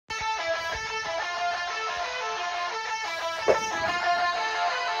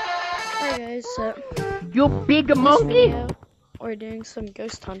Hi guys, so You big this monkey! video, we're doing some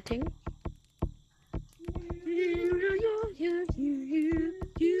ghost hunting.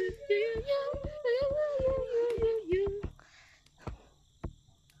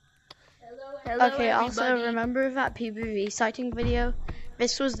 Hello, Okay, also everybody. remember that PVV sighting video?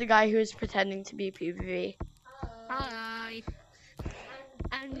 This was the guy who was pretending to be PVV. Hi.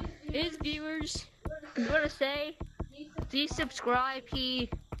 And his viewers, I want to say, please subscribe.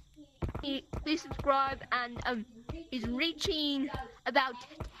 Please subscribe, and he's reaching about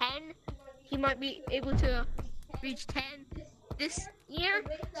 10. He might be able to reach 10 this year.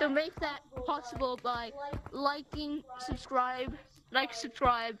 So make that possible by subscribe,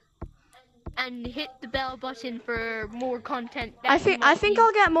 and hit the bell button for more content. I think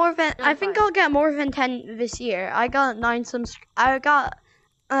I'll get more than I'll get more than 10 this year. I got 9 I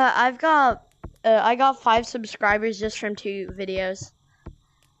got 5 subscribers just from 2 videos.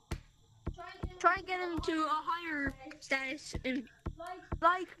 Try and get him to a higher status and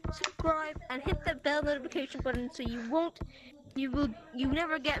subscribe, and hit the bell notification button so you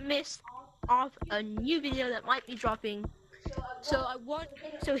never get missed off a new video that might be dropping. So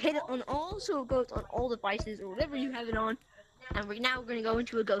hit it on all, so it goes on all devices or whatever you have it on. And we're gonna go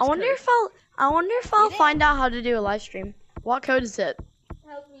into a ghost I wonder if I'll find out how to do a live stream. What code is it?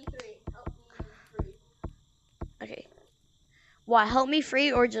 Help me 3. Okay. What, help me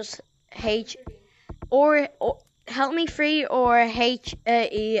free or just or help me free or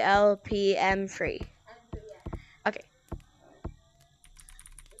HELPM free? Okay.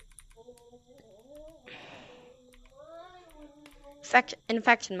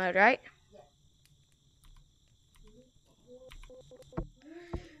 Infection mode, right?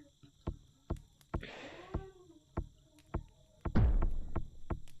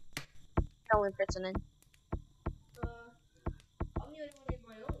 No one fits in.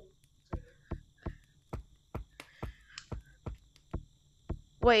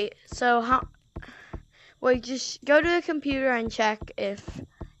 Wait, so how? Wait, just go to the computer and check if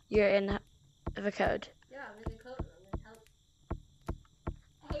you're in the code. Yeah, I'm in the code.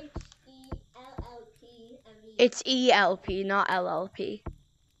 HELLPME. It's ELP, not LLP.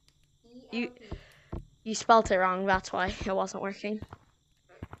 You spelt it wrong. That's why it wasn't working.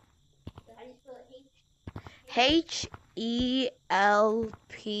 So how do you spell it?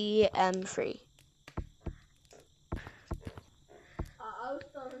 HELPM free. I was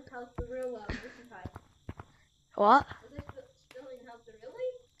spelling help the real well. This is high. What? Was I spelling help the real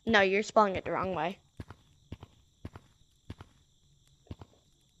way? No, you're spelling it the wrong way.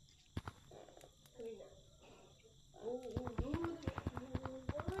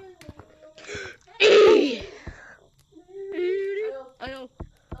 I know.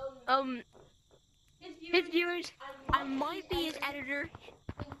 His viewers, I might be his editor.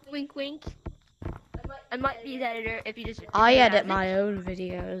 Wink, wink. I might be his editor if you just. I edit my own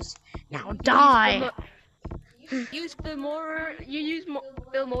videos. Now die. Use Filmora. You use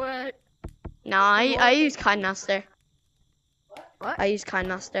Filmora. No, I use KineMaster. What? I use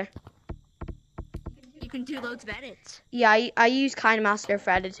KineMaster. You can do loads of edits. Yeah, I use KineMaster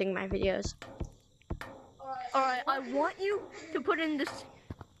for editing my videos. Alright, I want you to put in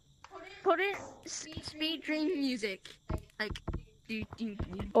speed dream music. Like, do.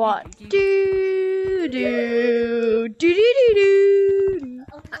 What? Do.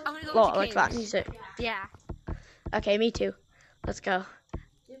 I'm gonna go Oh, into like that caves. music. Yeah. Okay, me too. Let's go.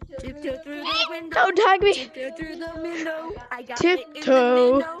 Tiptoe through the window. Don't tag me. Tiptoe through the window. I got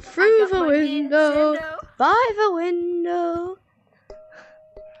Tiptoe through the window. By the window.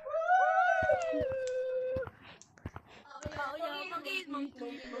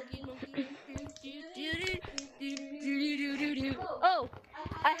 Oh,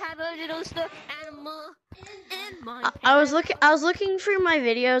 I have a little stuffed animal in my. I was looking through my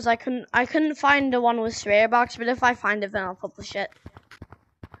videos. I couldn't find the one with swear box, but if I find it, then I'll publish it.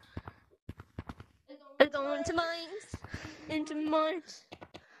 Into mines.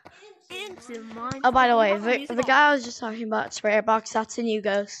 Oh, by the way, the guy I was just talking about, swear box, that's a new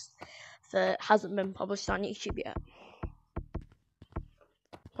ghost that hasn't been published on YouTube yet.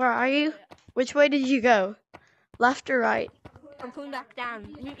 Where are you? Which way did you go? Left or right? I'm going back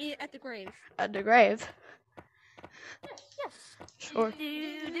down. Meet me at the grave. At the grave. Yes. Sure.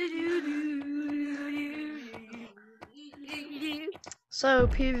 So,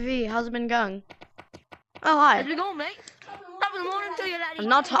 PvP, how's it been going? Oh, hi. How's it going, mate? Top of the morning to you, laddie.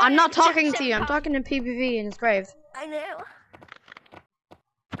 I'm not talking to you. I'm talking to PvP in his grave. I know.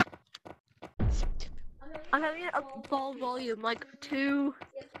 I'm having it up full volume, like 2,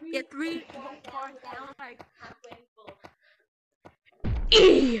 3 bars down, like halfway full.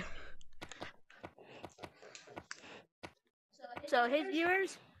 his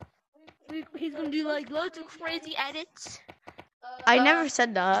viewers. He's gonna do like loads of crazy edits. I never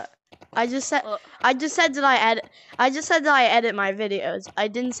said that. I just said that I edit my videos. I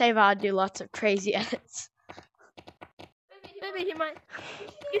didn't say that I'd do lots of crazy edits. Maybe he might.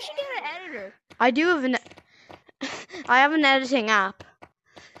 You should get an editor. I do have I have an editing app.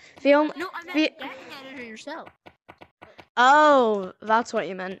 No, I meant get an editor yourself. Oh, that's what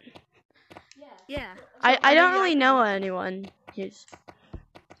you meant. Yeah. I don't really know anyone who's.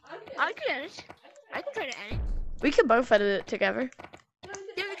 I can edit. I can try to edit. We could both edit it together.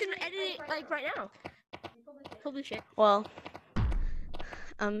 Yeah, we can edit it like right now. Holy shit. Well,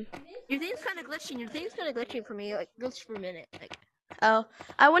 Your thing's kind of glitching. Your thing's kind of glitching for me. Like glitched for a minute. Like. Oh,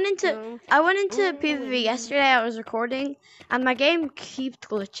 I went into PvP yesterday. I was recording, and my game keeps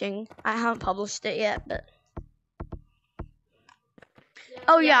glitching. I haven't published it yet, but.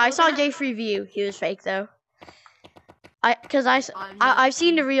 Oh yeah, I saw J3VU. He was fake though. I've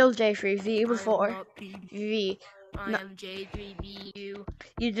seen the real J3VU before. V. I am J3VU.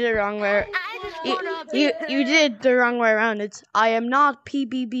 You did it wrong way. You did the wrong way around. It's I am not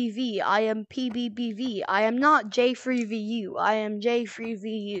PBBV. I am PBBV. I am not J3VU. I am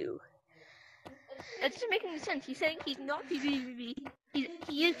J3VU. That doesn't make any sense. He's saying he's not PBBV.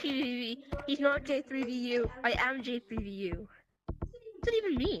 He is PBBV. He's not J3VU. I am J3VU. What does that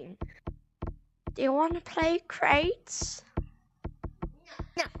even mean? Do you want to play crates?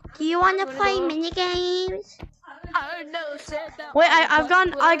 No. Do you want to play minigames? I know, said that. Wait,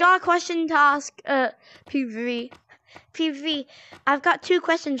 I got a question to ask PvP. PvP, I've got 2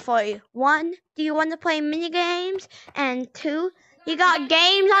 questions for you. 1, do you want to play minigames? And 2, you got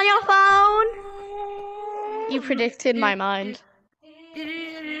games on your phone? You predicted my mind.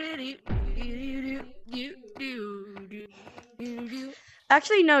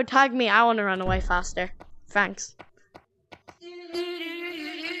 Actually, no, tag me. I want to run away faster. Thanks.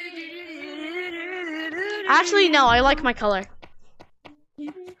 Actually, no, I like my color.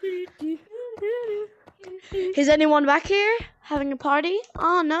 Is anyone back here having a party?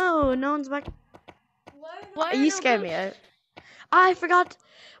 Oh no, no one's back. You scared me out. I forgot.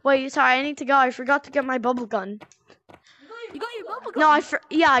 Wait, sorry, I need to go. I forgot to get my bubble gun. You got your bubble gun? No,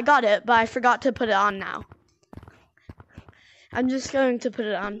 yeah, I got it, but I forgot to put it on now. I'm just going to put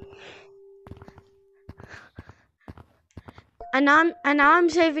it on. And now I'm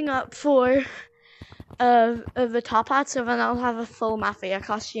saving up for the top hat, so then I'll have a full mafia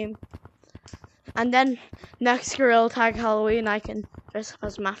costume. And then next Gorilla Tag Halloween, I can dress up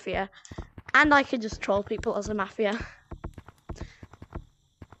as mafia, and I can just troll people as a mafia.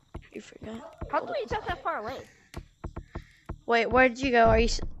 You forgot. How come you took that far away? Wait, where did you go? Are you?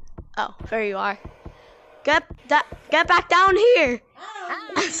 Oh, there you are. Get back down here.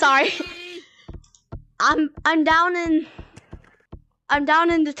 Sorry. I'm down in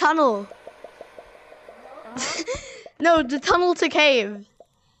the tunnel. No, the tunnel to cave.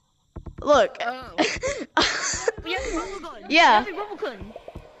 Look. Oh. We have the bubble gun. Yeah. We have the bubble gun.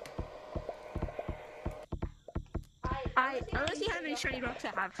 I want to see how many shiny rocks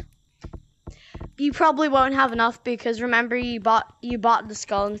I have. You probably won't have enough because remember you bought the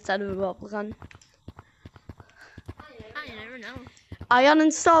skull instead of a bubble gun. I never know. I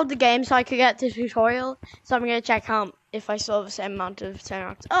uninstalled the game so I could get the tutorial, so I'm gonna check if I still have the same amount of shiny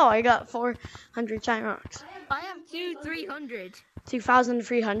rocks. Oh, I got 400 shiny rocks. I have 300.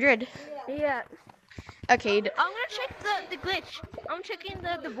 2,300. Yeah. Okay. I'm gonna check the glitch. I'm checking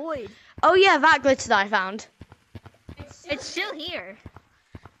the void. Oh yeah, that glitch that I found. It's still here.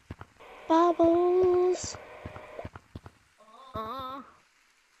 Bubbles.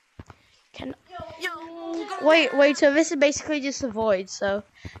 Wait, so this is basically just a void, so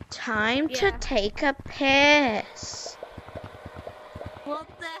time to take a piss. What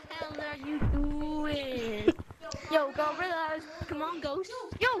the hell are you doing? Yo, gorillas, come on, ghost.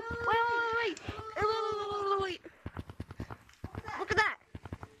 Yo, wait. Look at that.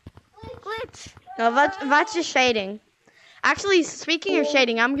 Glitch. No, that's just shading. Actually, speaking of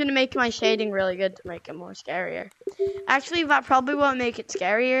shading, I'm gonna make my shading really good to make it more scarier. Actually, that probably won't make it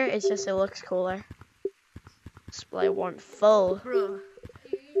scarier, it's just it looks cooler. Display warmth full. Bro.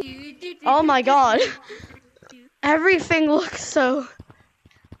 Oh my god. Everything looks so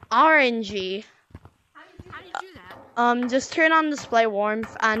orangey. How do you do that? Just turn on display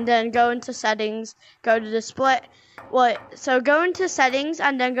warmth and then go into settings, go to display. So go into settings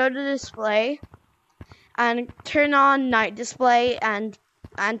and then go to display and turn on night display and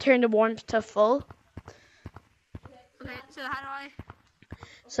turn the warmth to full. Okay, so how do I?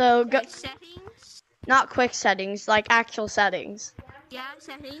 So go Settings? not quick settings, like actual settings. Yeah,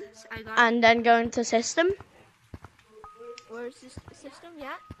 settings. I got it. And then go into system. Where's this system?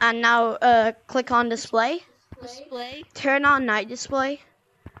 Yeah. And now click on display. Display. Turn on night display.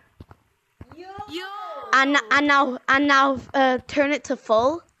 Yo. And now turn it to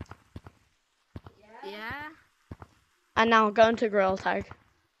full. Yeah. And now go into grill tag.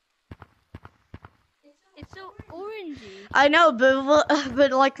 It's so orangey. I know,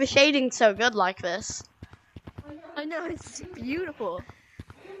 but like the shading's so good like this. I know, it's beautiful.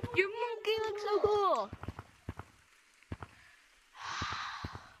 Your monkey looks so cool.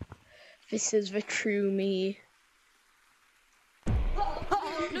 This is the true me.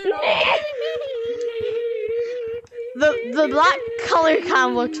 The black color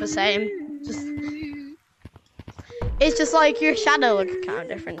kind of looks the same. It's just like your shadow looks kind of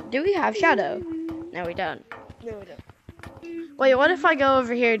different. Do we have shadow? No, we don't. No, we don't. Wait, what if I go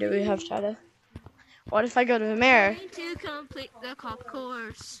over here? Do we have shadow? What if I go to the mirror? To complete the cop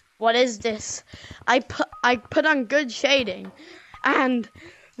course. What is this? I put on good shading, and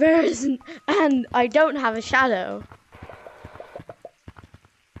I don't have a shadow.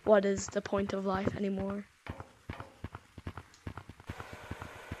 What is the point of life anymore?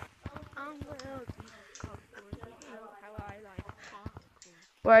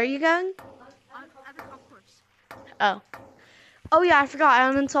 Where are you going? At the cop course. Oh. Oh yeah, I forgot.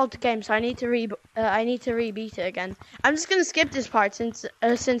 I uninstalled the game, so I need to rebeat it again. I'm just gonna skip this part since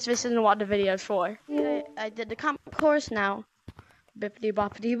this isn't what the video's for. Okay, I did the comp course now. Bippity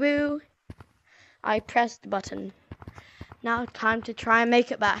boppity boo. I pressed the button. Now time to try and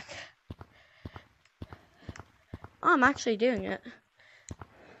make it back. Oh, I'm actually doing it.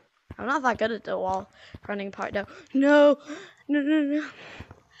 I'm not that good at the wall running part though. No.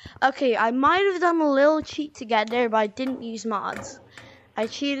 Okay, I might have done a little cheat to get there, but I didn't use mods. I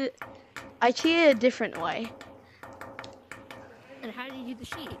cheated a different way. And how did you do the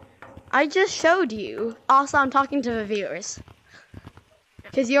sheet? I just showed you. Also, I'm talking to the viewers.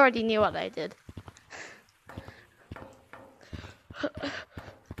 Because you already knew what I did.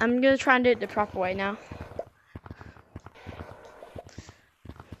 I'm going to try and do it the proper way now.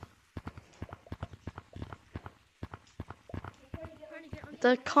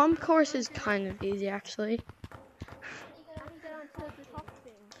 The comp course is kind of easy, actually.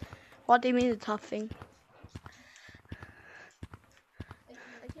 What do you mean the top thing?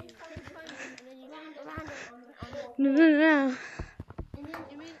 No.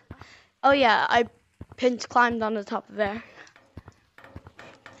 Oh yeah, I pinch climbed on the top of there.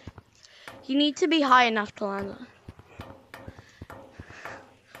 You need to be high enough to land on.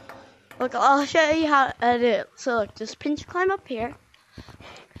 Look, I'll show you how to do it. So look, just pinch climb up here.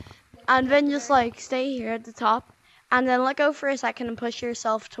 And then just like stay here at the top. And then let go for a second and push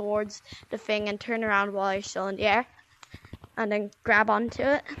yourself towards the thing and turn around while you're still in the air. And then grab onto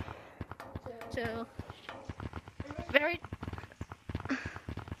it. So, very...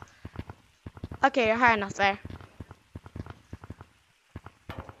 Okay, you're high enough there.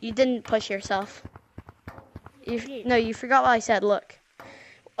 You didn't push yourself. No, you forgot what I said. Look.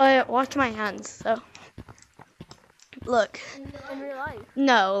 Watch my hands. So, look. In real life?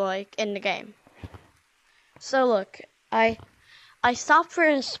 No, like in the game. So look, I stop for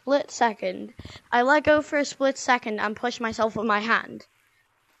a split second. I let go for a split second and push myself with my hand.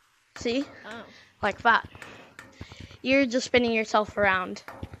 See? Oh. Like that. You're just spinning yourself around.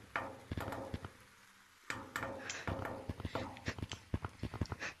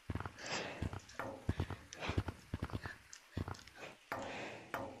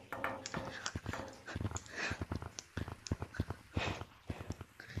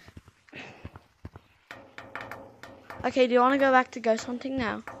 Okay, do you want to go back to ghost hunting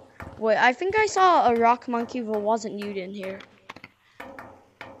now? Wait, I think I saw a rock monkey, but wasn't you in here.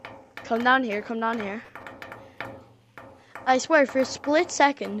 Come down here, come down here. I swear, for a split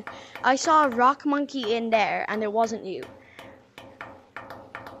second, I saw a rock monkey in there, and it wasn't you.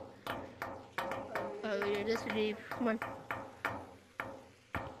 Oh, you're just leave. Come on.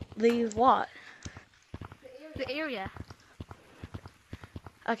 Leave what? The area.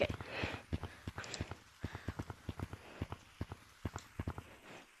 Okay.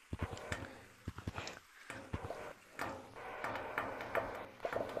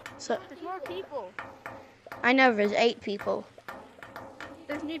 So, There's more people. I know there's 8 people.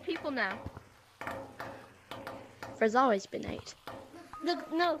 There's new people now. There's always been 8.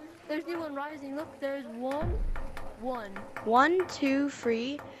 Look, no, there's new one rising. Look, there's one. 1, 2,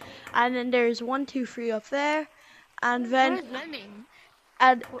 3, and then there's 1, 2, 3 up there, and then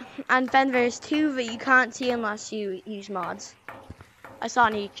and then there's 2 that you can't see unless you use mods. I saw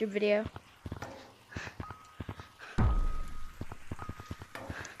an YouTube video.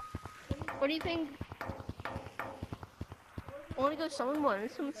 What do you think? want to go summon one.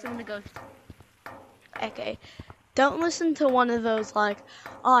 Let's summon the ghost. Okay. Don't listen to one of those like,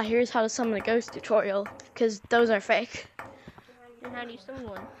 oh, here's how to summon a ghost tutorial, because those are fake. And how do you summon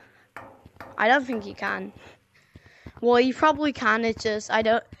one? I don't think you can. Well, you probably can. It's just I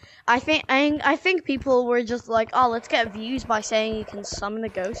think people were just like, oh, let's get views by saying you can summon a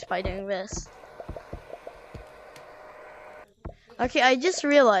ghost by doing this. Okay, I just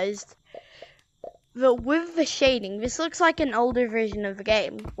realized that with the shading, this looks like an older version of the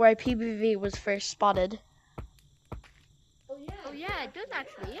game where PBV was first spotted. Oh yeah, it does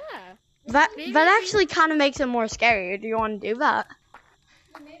actually. Yeah. That actually kind of makes it more scary. Do you want to do that?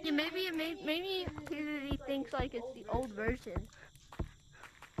 Yeah, maybe he thinks like it's the old version.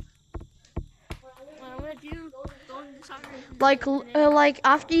 What I'm gonna do, go on the server. Like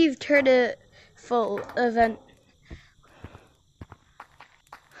after you've turned it full, then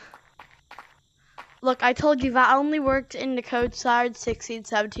look, I told you that only worked in the code siren 16,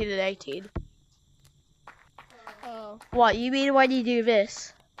 17, and 18. Oh. What you mean when you do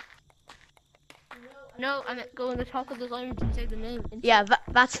this? No, I meant go on the top of the sirens and say the name. Yeah,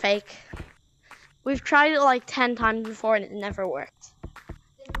 that's fake. We've tried it like 10 times before and it never worked.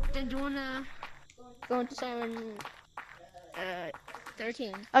 Then do you wanna go into siren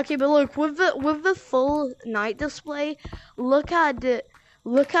 13? Okay, but look, with the full night display, look at the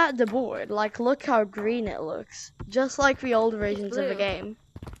board. Like, look how green it looks, just like the old versions of the game.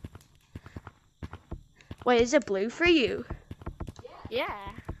 Wait, is it blue for you? Yeah.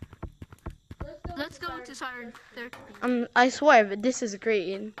 Let's go into siren 13. I swear, but this is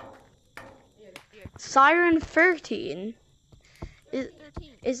green. Siren 13.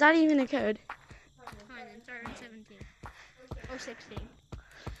 Is that even a code? Fine, then siren 17 or 16.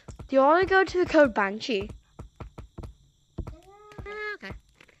 Do you want to go to the code Banshee? Okay.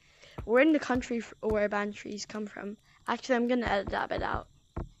 We're in the country where banshees come from. Actually, I'm gonna edit that bit out.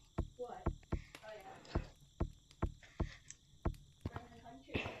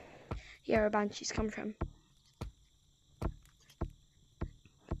 Yeah, where banshees come from.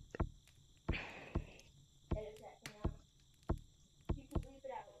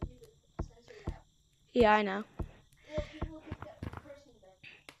 Yeah, I know.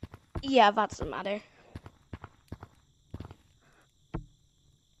 Yeah, that doesn't matter.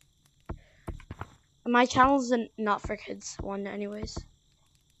 My channel's a not for kids one anyways.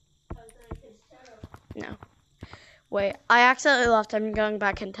 No. Wait, I accidentally left. I'm going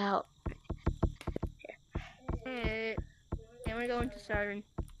back into help. Hey, I'm gonna go into siren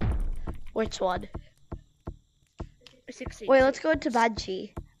Which one? 16. Wait, let's go into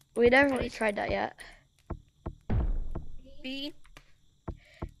Banshee. We never really tried that yet. BANSHEE.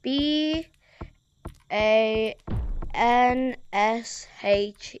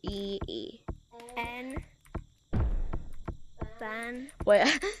 Ban.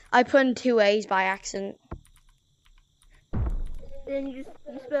 Wait, I put in 2 A's by accident. Then you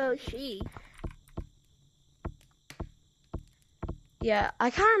spell she. Yeah, I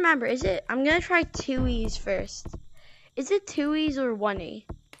can't remember. Is it? I'm gonna try 2 E's first. Is it 2 E's or 1 E?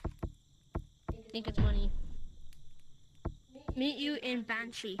 I think it's 1 E. Meet you in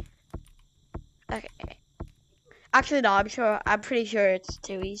Banshee. Okay. Actually, no. I'm pretty sure it's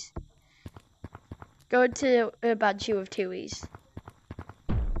 2 E's. Go to Banshee with 2 E's.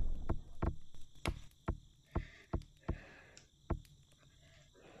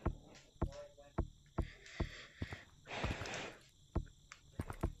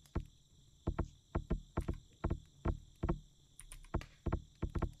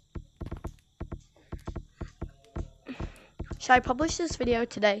 Should I publish this video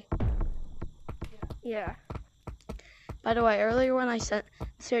today? Yeah. By the way, earlier when I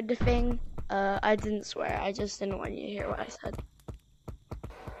censored the thing, I didn't swear. I just didn't want you to hear what I said.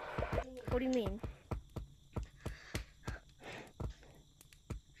 What do you mean?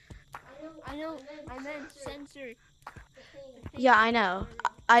 I know. I meant censor. Yeah, I know.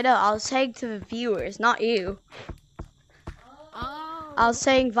 I was saying to the viewers, not you. Oh. I was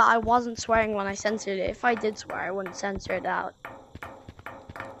saying that I wasn't swearing when I censored it. If I did swear, I wouldn't censor it out.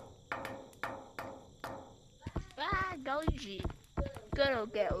 Ah, golly. Gonna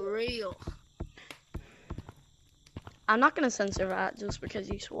get real. I'm not gonna censor that just because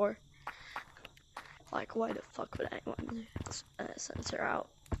you swore. Like, why the fuck would anyone censor out?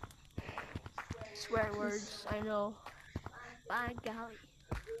 Swear words, I know. By golly.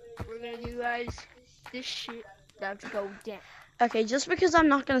 We're gonna do, guys, this shit about to go down. Okay, just because I'm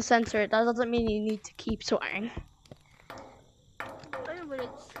not gonna censor it, that doesn't mean you need to keep swearing. But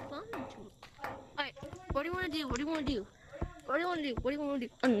it's fun to. Alright, what do you wanna do? What do you wanna do? What do you wanna do? What do you wanna do?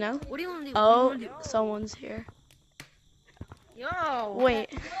 No. What do you wanna do? Oh, someone's here. Yo. Wait.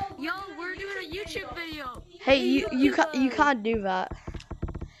 Yo, we're doing a YouTube video. Hey, you can't do that.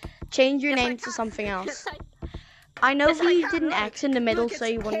 Change your Yes, I name to can. something else. Yes, I know yes, I we can, did an look. X in the middle Look, so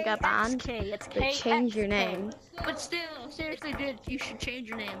it's you wouldn't get banned. KXK, it's But change your KXK. name. But still, seriously, dude, you should change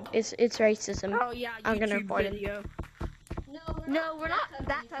your name. It's racism. Oh yeah, I'm gonna YouTube report it. video. No, we're not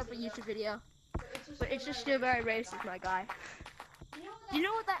that type of YouTube video. But it's just still very racist, my guy. You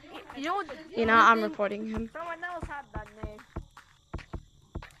know what that? You know what? You know, I'm reporting him. Someone else had that name.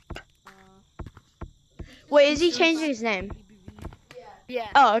 Wait, is he changing his name? Yeah.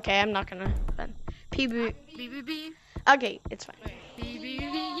 Oh, okay. I'm not gonna. Then PB. BBB. Okay, it's fine.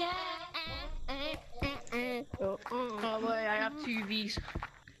 BBB. Yeah. Oh wait, I have two V's.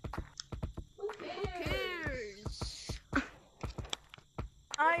 Who cares?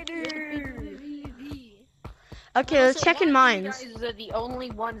 I do. Okay, let's check in mines. You guys are the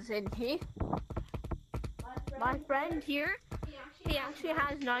only ones in here. My friend here, he actually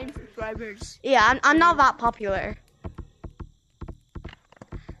has 9 subscribers. Yeah, I'm not that popular.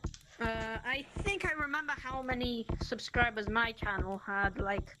 I think I remember how many subscribers my channel had,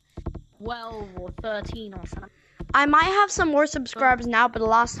 like 12 or 13 or something. I might have some more subscribers now, but the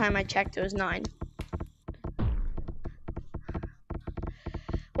last time I checked, it was 9.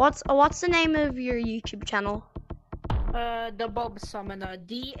 What's the name of your YouTube channel? The Bob Summoner.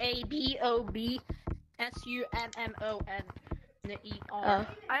 DABOBSUMMONER. Oh.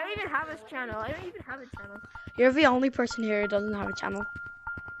 I don't even have his channel. You're the only person here who doesn't have a channel.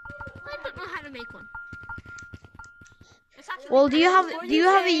 I don't know how to make one. Well, do you have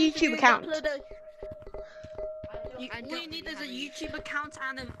a YouTube account? All you need is a YouTube account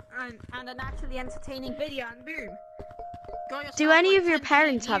and an actually entertaining video, and boom. Do any of your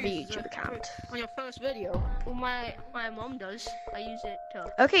parents have a YouTube account? On your first video? Well, my mom does. I use it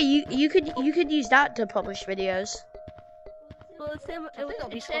to. Okay, you could use that to publish videos. Well, it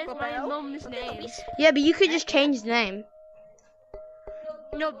says my mom's name. Yeah, but you could just change the name.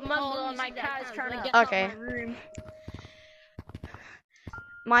 No, my cat is trying to get Okay. out of my room.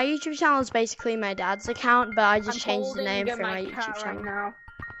 My YouTube channel is basically my dad's account, but I just changed the name for my YouTube channel. Now.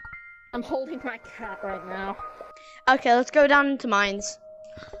 I'm holding my cat right now. Okay, let's go down into mines.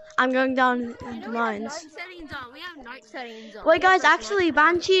 I'm going down into mines. We have night settings on. Wait, guys, actually,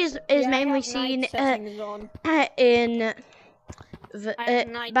 Banshee is mainly seen in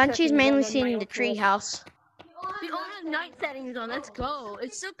Banshee's mainly seen in the treehouse. We all have night settings on. Let's go.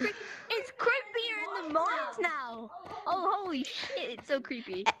 It's so creepy. It's creepier in the mines now. Oh, holy shit! It's so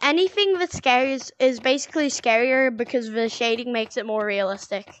creepy. Anything that's scary is basically scarier because the shading makes it more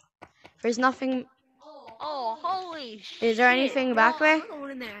realistic. There's nothing. Oh, holy shit! Is there anything back there?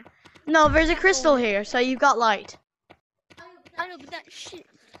 In there. No, there's a crystal here, so you've got light. I know, but that shit.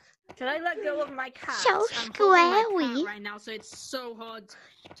 Should I let go of my cat? So I'm holding my scary. cat right now, so it's so hard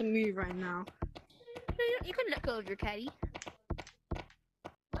to move right now. You can let go of your catty.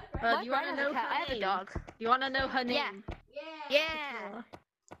 Do you want to know her name? I have a dog. Do you want to know her name? Yeah.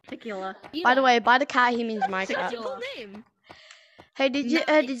 Tequila. By the way, by the cat he means my cat. Tequila. Name. Hey, did you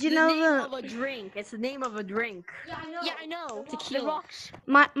know the name of a drink? It's the name of a drink. Yeah, I know. Tequila.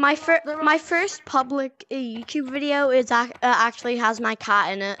 My first public YouTube video is actually has my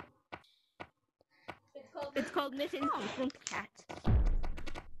cat in it. It's called Mrs. Grumpy Cat.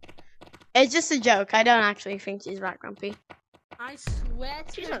 It's just a joke. I don't actually think she's that grumpy. I swear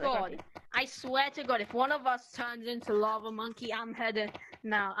to God. I swear to God, if one of us turns into Lava Monkey, I'm headed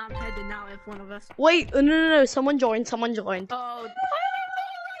now. If one of us. Wait, no. Someone joined. Oh.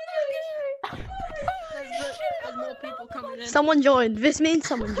 There's more people coming in. Someone joined. This means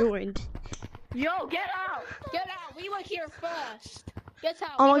someone joined. Yo, get out! Get out! We were here first. Get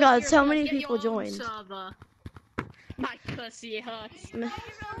out! Oh my God, so many people joined. Server. My pussy hurts.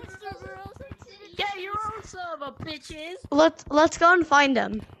 Get your own server, bitches! Let's go and find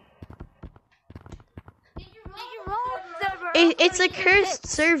them. It's a cursed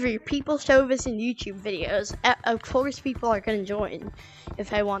server. People show this in YouTube videos. Of course, people are gonna join if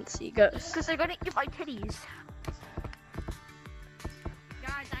they want to see ghosts. Because they're gonna eat my titties.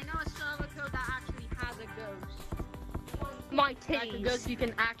 Guys, I know a server code that actually has a ghost. My titties. Like a ghost you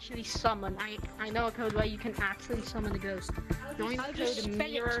can actually summon. I know a code where you can actually summon a ghost. Join the code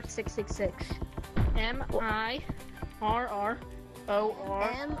mirror666. MIRROR.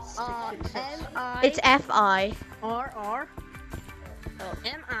 It's FI. RR.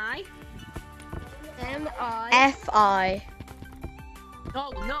 FI.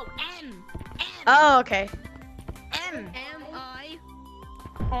 Oh no, M. Oh, okay.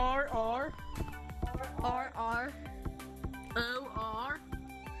 RR. OR.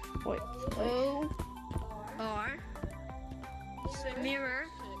 Wait. OR. Mirror.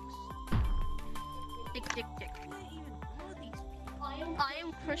 Tick, tick, tick. I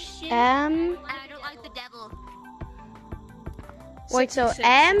am Christian. And I don't like the devil. Wait, so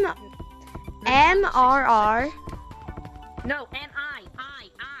M-R-R. No, M-I.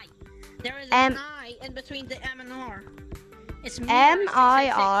 There is an I in between the M and R. It's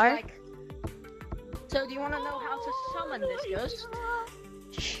M-I-R. So do you want to know how to summon this ghost?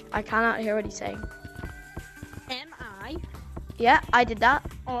 Shh, I cannot hear what he's saying. M-I. Yeah, I did that.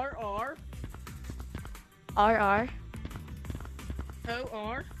 R-R. R-R.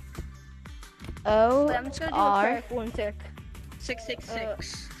 O-R. I'm just gonna do a O-R. prayer for 1 sec.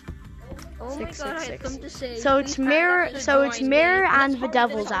 666. Oh my god, I have something to say. So it's mirror. So it's mirror and the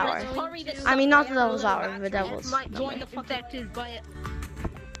devil's hour. I mean, not the devil's hour. The devil's. Join the protected by it.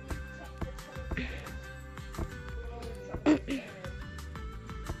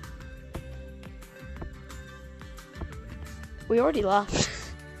 We already left.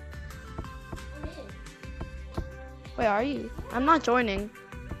 Where are you? I'm not joining.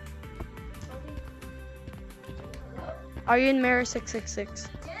 Are you in mirror 666?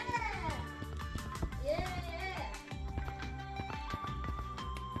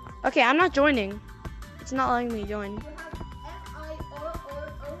 Okay, I'm not joining. It's not letting me join.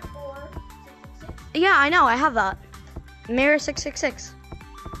 Yeah, I know. I have that. Mirror 666.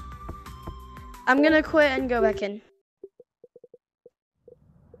 I'm gonna quit and go back in.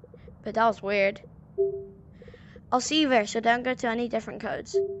 But that was weird. I'll see you there, so don't go to any different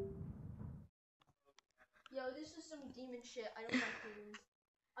codes. Yo, this is some demon shit. I don't like demons.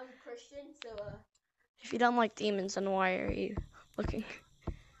 I'm a Christian, so If you don't like demons, then why are you looking?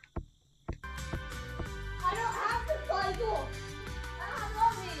 I don't have the Bible. I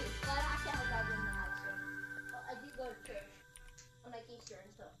love it. But I actually have a Bible in my house. So I do go to church on like Easter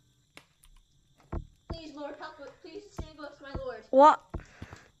and stuff. Please, Lord, help us. Please save us, my Lord. What?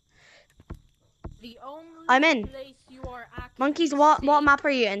 The only I'm in. place you are actually Monkeys, what safe map are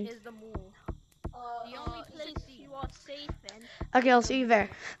you in? is the mall. The only place you are safe in. Okay, I'll see you there.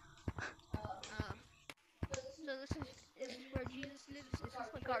 So this is where Jesus lives. This is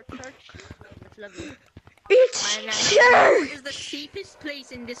like our church. That's lovely. It's This church! is the safest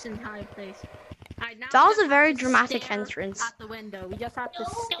place in this entire place. Alright, now That we was just a very have to dramatic stare entrance. At the window, we just have to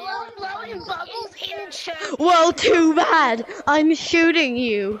stare at the window. bubbles in church. Well, too bad. I'm shooting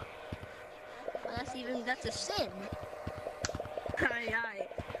you. That's a sin.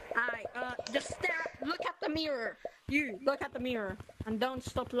 Just stare. Look at the mirror. You look at the mirror and don't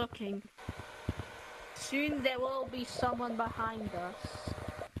stop looking. Soon there will be someone behind us.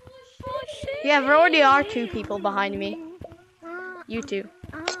 Yeah, there already are 2 people behind me. You 2.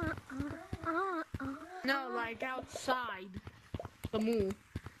 No, like outside the mall.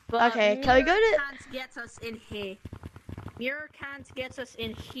 But Okay, can we go to? Can't get us in here. Mirror can't get us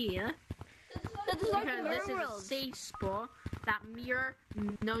in here. That's like Because this is a safe spot that mirror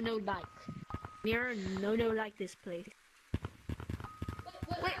no like. Mirror no like this place.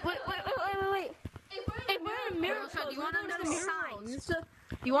 Wait. Hey, we're in mirror. So do you wanna know signs?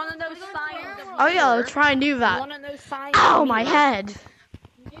 You wanna know signs? of Oh yeah, I'll mirror? try and do You that. wanna know signs? Ow, of my mirror? head.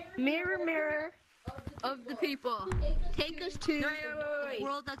 Mirror of the people. Take us to Wait. a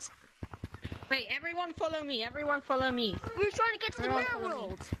world that's. Wait, everyone follow me. Everyone follow me. We're trying to get to the Everyone mirror follow me.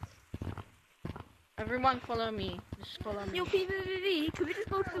 world. Everyone follow me. Just follow me. Yo, PvP, can we just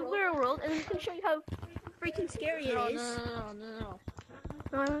go to the mirror world and we can show you how freaking scary it is?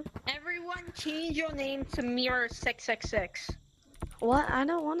 No. Everyone change your name to mirror666. What? I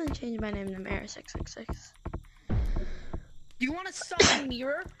don't want to change my name to mirror 666. Do you want to summon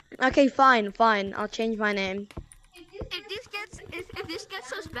mirror? Okay, fine. I'll change my name. If this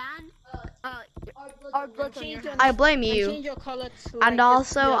gets us banned, our blood's on your Change your hands. I blame And you. change your color to And like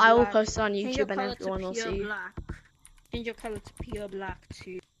also, just pure I will black. post it on Change your YouTube and color to everyone will pure see. black. Change your color to pure black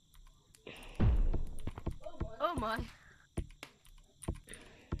too. Oh my.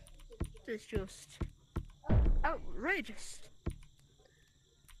 This is just outrageous.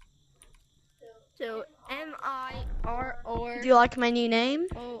 So Do you like my new name?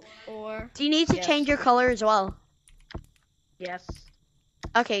 or Do you need to Yes. change your color as well? Yes.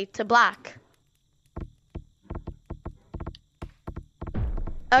 Okay, to black.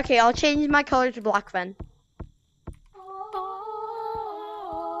 Okay, I'll change my color to black then.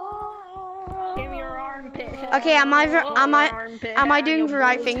 Give me your armpit. Okay, am I doing the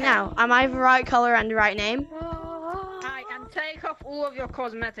right thing thing now? Am I the right color and the right name? Alright, and take off all of your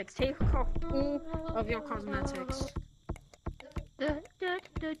cosmetics. Take off all of your cosmetics. That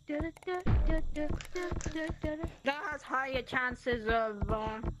has higher chances of.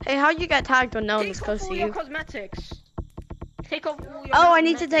 Hey, how'd you get tagged when no one was Take close off to all your you? cosmetics. Take off all your Oh, I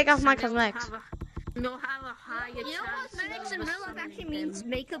need to take cosmetics off my and then cosmetics. You'll have a higher You know, chance cosmetics of in real life summoning actually them. means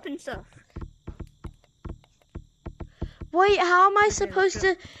makeup and stuff. Wait, how am I Okay, supposed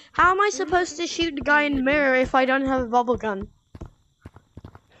let's to? How am I supposed to shoot the guy in the mirror if I don't have a bubble gun?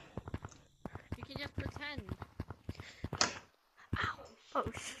 You can just pretend. Oh,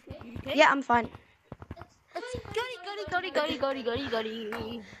 shit. You okay? Yeah, I'm fine.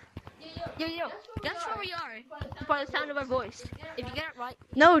 Goody. Yo. Guess where we are by the sound of our voice. If you get it right,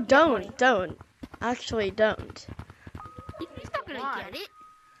 No, you get money. don't. Actually, don't. He's not gonna get it.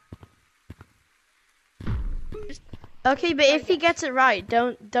 Okay, but if he gets it right,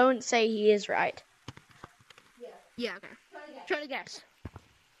 don't say he is right. Yeah, okay. Try to guess.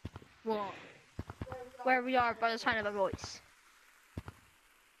 Well, where we are by the sound of our voice.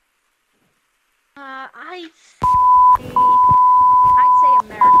 I'd say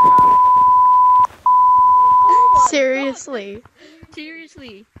America. Seriously,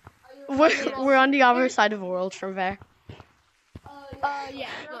 Seriously. we're on the other side of the world from there. Yeah,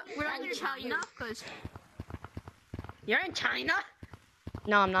 but we're not gonna tell you because You're in China?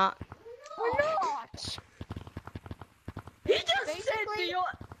 No, I'm not. we're not. He just said Basically-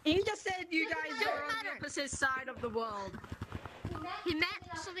 he just said you guys Doesn't are on matter. the opposite side of the world. He meant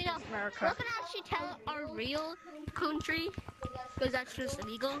something else. America. We're not gonna actually tell our real country because that's just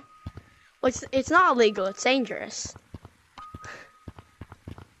illegal. Well, it's not illegal. It's dangerous.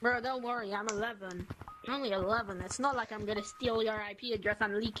 Bro, don't worry, I'm 11. I'm only 11. It's not like I'm gonna steal your IP address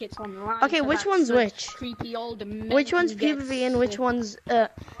and leak it online. Okay, so which that one's some which? Creepy old man Which one's can get PvP and which sick. one's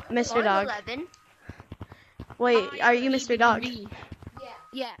Mr. I'm Dog? 11. Wait, are you Mr. Dog?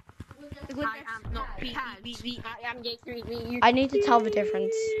 Yeah. I am not PvP. I am J3. I need to tell the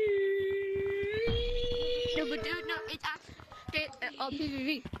difference. No, but dude, no, it's actually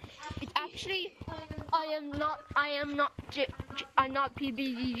PvP. It's actually I'm not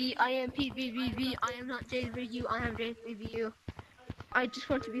PvP. I am PvP. I am not JVU. I am JVU. I just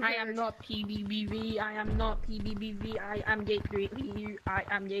want to be I heard. am not PvP. I am not PvP. I am J3. I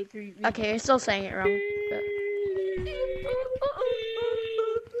am J3. Okay, you're still saying it wrong.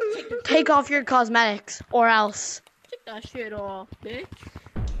 But take off your cosmetics, or else. Take that shit off, bitch.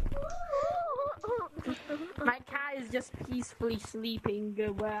 My cat is just peacefully sleeping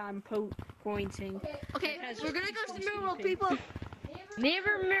where I'm pointing. Okay, we're gonna go to the mirror world, people.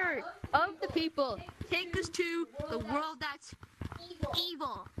 Mirror of the people. Take us to the world that's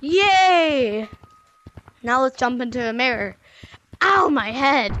evil. Yay! Now let's jump into a mirror. Ow, my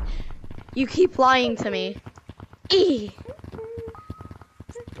head! You keep lying to me. Eee!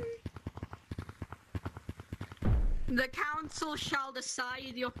 The council shall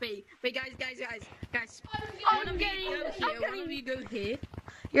decide your fate. Wait, guys. I'm One of you go here.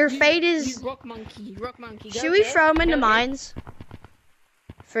 Your fate You is. rock monkey. Go Should we here, throw him into go here. mines?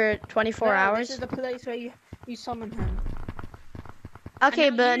 For 24 No, hours? This is the place where you summon him. Okay,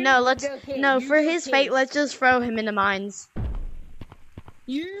 now but you no, let's. go here, No, you for go his here. fate, let's just throw him into mines.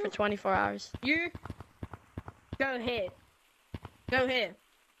 You For 24 hours. go here. Go here.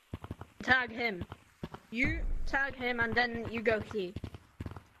 Tag him. You tag him and then you go here.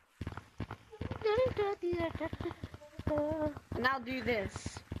 Now do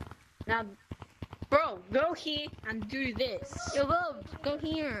this. Now, bro, go here and do this. Yo, Bob, go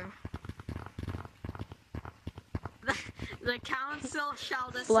here. The council shall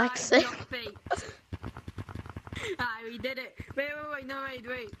decide Flexing. your fate. We did it.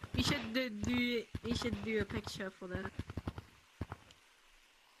 Wait. We should do it. We should do a picture for that.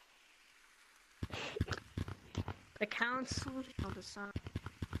 The council shall decide.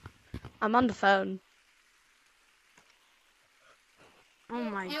 I'm on the phone. Oh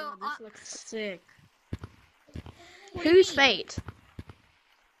my Yo, god, this looks sick. Whose fate?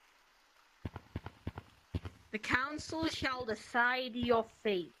 The council shall decide your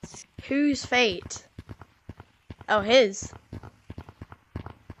fate. Whose fate? Oh, his.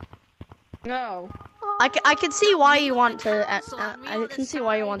 No. I can see why you want to. Council, I can see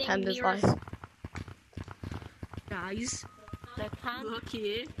why you want to end his life. Guys, look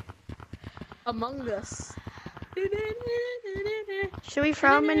here. Among Us. Should we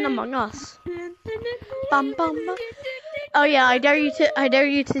throw him in Among Us? Bum bum bum. Oh yeah, I dare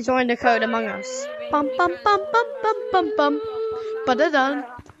you to join the code Among Us. Bum bum bum bum bum bum bum. Ba da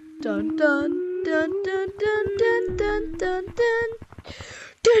dun dun dun dun dun dun dun dun dun dun.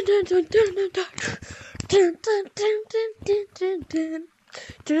 Dun dun dun dun dun dun. Dun dun dun dun dun dun dun.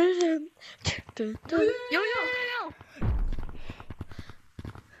 Dun dun dun dun. Yo.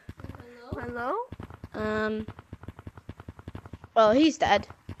 Hello? Well, he's dead.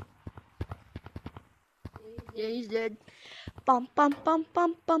 Yeah, he's dead. Bum bum bum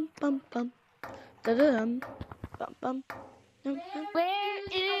bum bum bum bum. Da-da-dum. Bum bum. Dum, dum. Where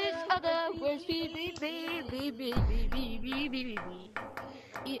is other? Where's B? I'm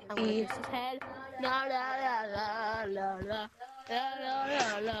gonna kiss his head. La la la la la la la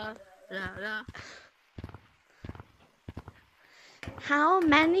la la la la. How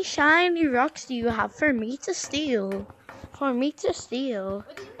many shiny rocks do you have for me to steal? For me to steal.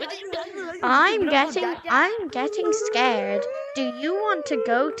 I'm getting scared. Do you want to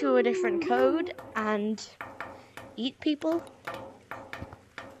go to a different code and eat people?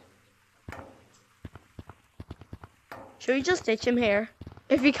 Should we just ditch him here?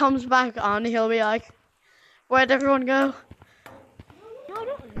 If he comes back on, he'll be like, where'd everyone go? No, I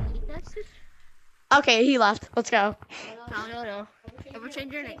don't need that. Okay, he left. Let's go. No. Ever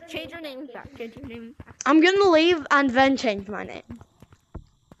change your name? Change your name back. Change your name back. I'm gonna leave and then change my name.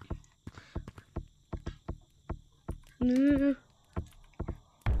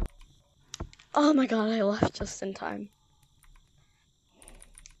 Oh my god, I left just in time.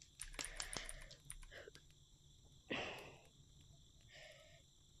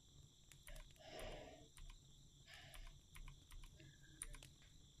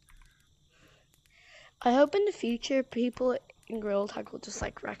 I hope in the future people in Gorilla Tag will just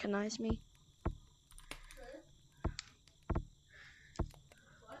like recognize me.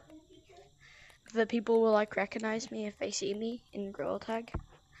 That people will like recognize me if they see me in Gorilla Tag.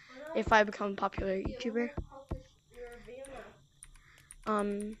 If I become a popular YouTuber.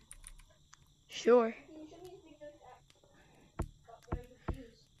 Sure.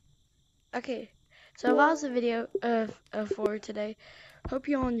 Okay, so that was the video for today. Hope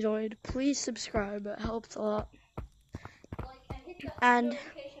you all enjoyed. Please subscribe, it helps a lot. And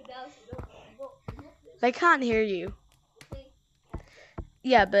they can't hear you.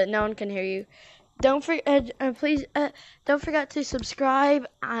 Yeah, but no one can hear you. Don't forget, please, don't forget to subscribe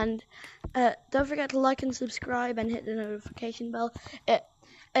and don't forget to like and subscribe and hit the notification bell. It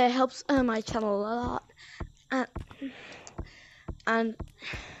helps my channel a lot. And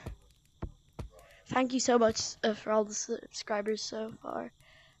thank you so much for all the subscribers so far.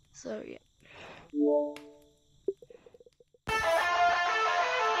 So yeah.